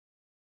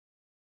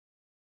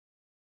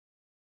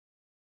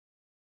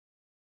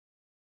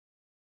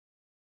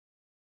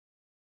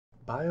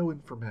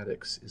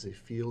Bioinformatics is a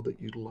field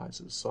that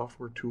utilizes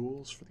software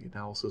tools for the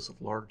analysis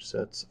of large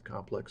sets of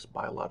complex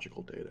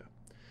biological data.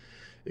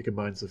 It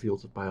combines the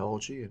fields of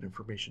biology and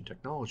information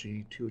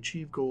technology to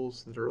achieve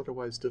goals that are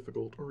otherwise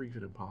difficult or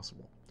even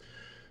impossible.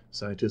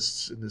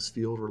 Scientists in this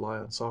field rely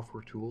on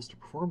software tools to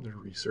perform their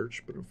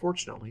research, but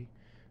unfortunately,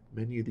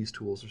 many of these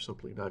tools are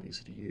simply not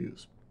easy to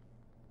use.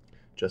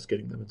 Just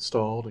getting them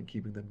installed and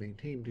keeping them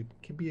maintained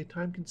can be a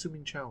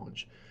time-consuming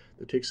challenge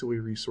that takes away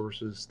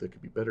resources that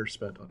could be better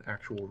spent on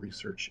actual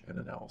research and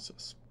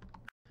analysis.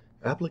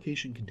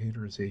 Application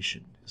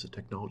containerization is a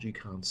technology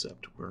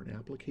concept where an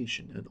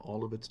application and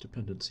all of its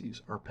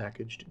dependencies are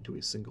packaged into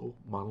a single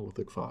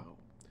monolithic file.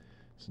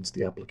 Since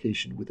the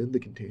application within the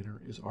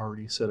container is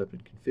already set up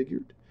and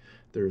configured,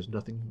 there is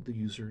nothing the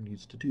user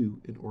needs to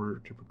do in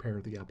order to prepare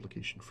the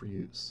application for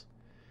use.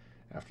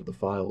 After the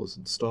file is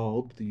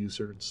installed, the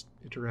user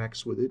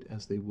interacts with it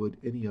as they would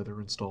any other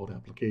installed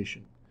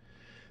application.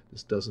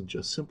 This doesn't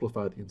just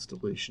simplify the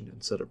installation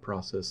and setup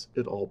process,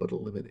 it all but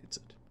eliminates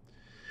it.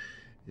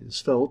 It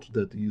is felt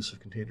that the use of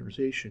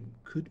containerization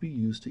could be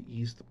used to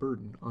ease the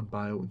burden on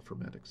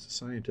bioinformatics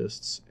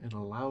scientists and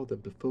allow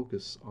them to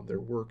focus on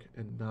their work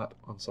and not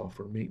on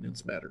software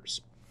maintenance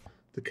matters.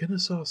 The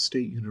Kennesaw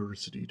State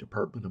University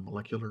Department of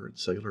Molecular and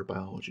Cellular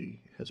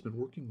Biology has been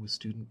working with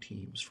student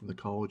teams from the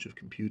College of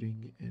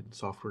Computing and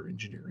Software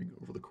Engineering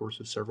over the course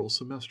of several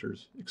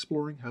semesters,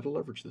 exploring how to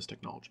leverage this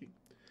technology.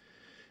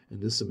 In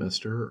this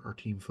semester, our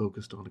team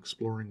focused on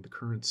exploring the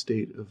current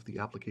state of the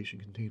application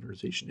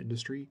containerization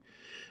industry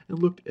and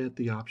looked at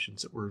the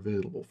options that were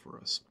available for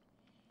us.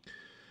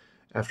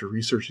 After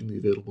researching the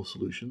available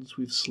solutions,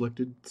 we've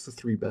selected the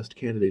three best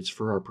candidates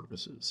for our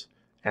purposes: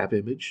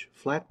 AppImage,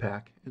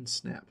 Flatpak, and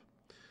Snap.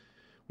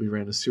 We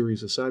ran a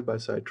series of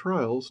side-by-side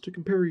trials to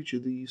compare each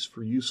of these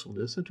for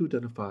usefulness and to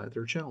identify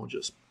their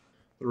challenges.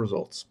 The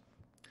results.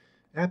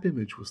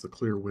 AppImage was the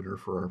clear winner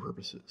for our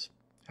purposes.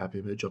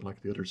 AppImage,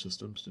 unlike the other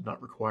systems, did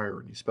not require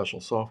any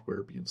special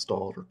software be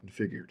installed or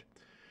configured.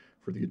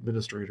 For the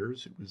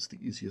administrators, it was the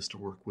easiest to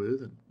work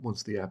with, and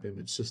once the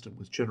AppImage system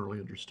was generally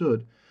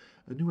understood,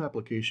 a new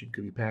application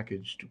could be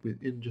packaged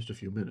within just a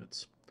few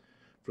minutes.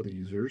 For the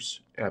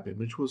users,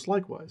 AppImage was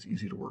likewise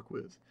easy to work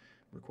with.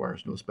 It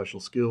requires no special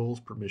skills,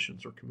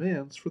 permissions, or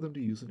commands for them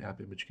to use an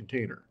AppImage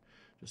container.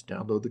 Just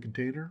download the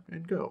container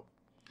and go.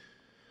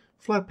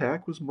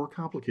 Flatpak was more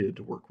complicated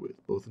to work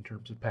with, both in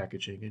terms of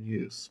packaging and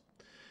use.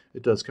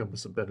 It does come with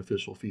some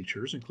beneficial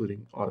features,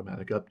 including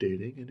automatic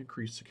updating and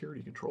increased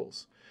security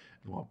controls.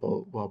 And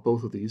while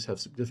both of these have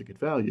significant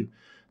value,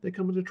 they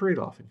come at a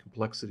trade-off in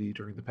complexity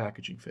during the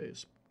packaging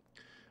phase.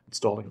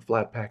 Installing a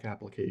Flatpak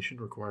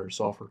application requires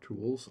software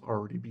tools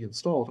already be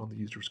installed on the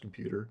user's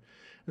computer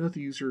and that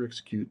the user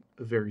execute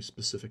a very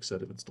specific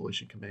set of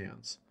installation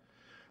commands.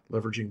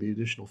 Leveraging the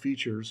additional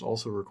features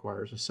also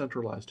requires a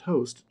centralized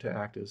host to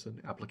act as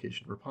an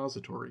application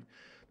repository,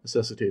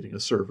 necessitating a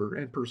server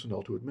and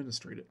personnel to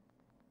administrate it.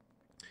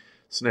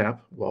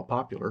 Snap, while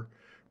popular,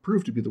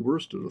 proved to be the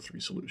worst of the three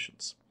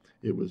solutions.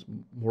 It was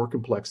more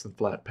complex than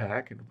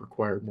Flatpak and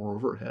required more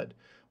overhead,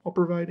 while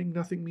providing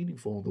nothing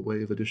meaningful in the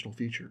way of additional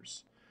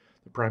features.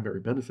 The primary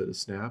benefit of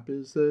Snap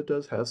is that it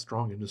does have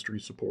strong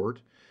industry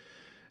support,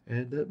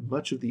 and that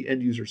much of the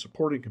end-user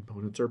supporting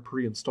components are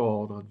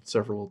pre-installed on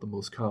several of the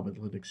most common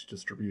Linux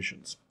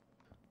distributions.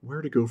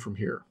 Where to go from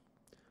here?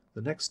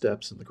 The next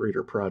steps in the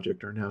greater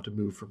project are now to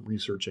move from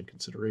research and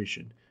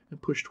consideration and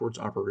push towards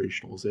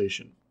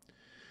operationalization.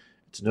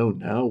 It's known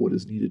now what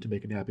is needed to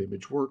make an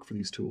AppImage work for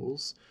these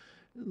tools.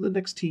 The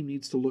next team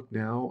needs to look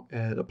now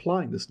at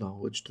applying this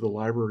knowledge to the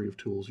library of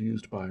tools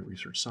used by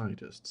research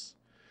scientists.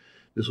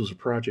 This was a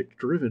project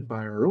driven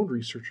by our own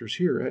researchers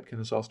here at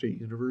Kennesaw State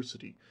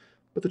University,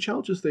 but the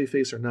challenges they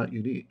face are not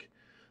unique.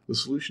 The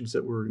solutions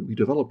that we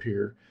develop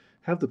here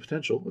have the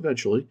potential,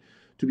 eventually,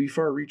 to be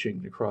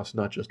far-reaching across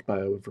not just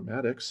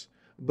bioinformatics,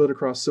 but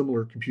across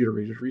similar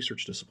computer-aided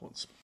research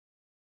disciplines.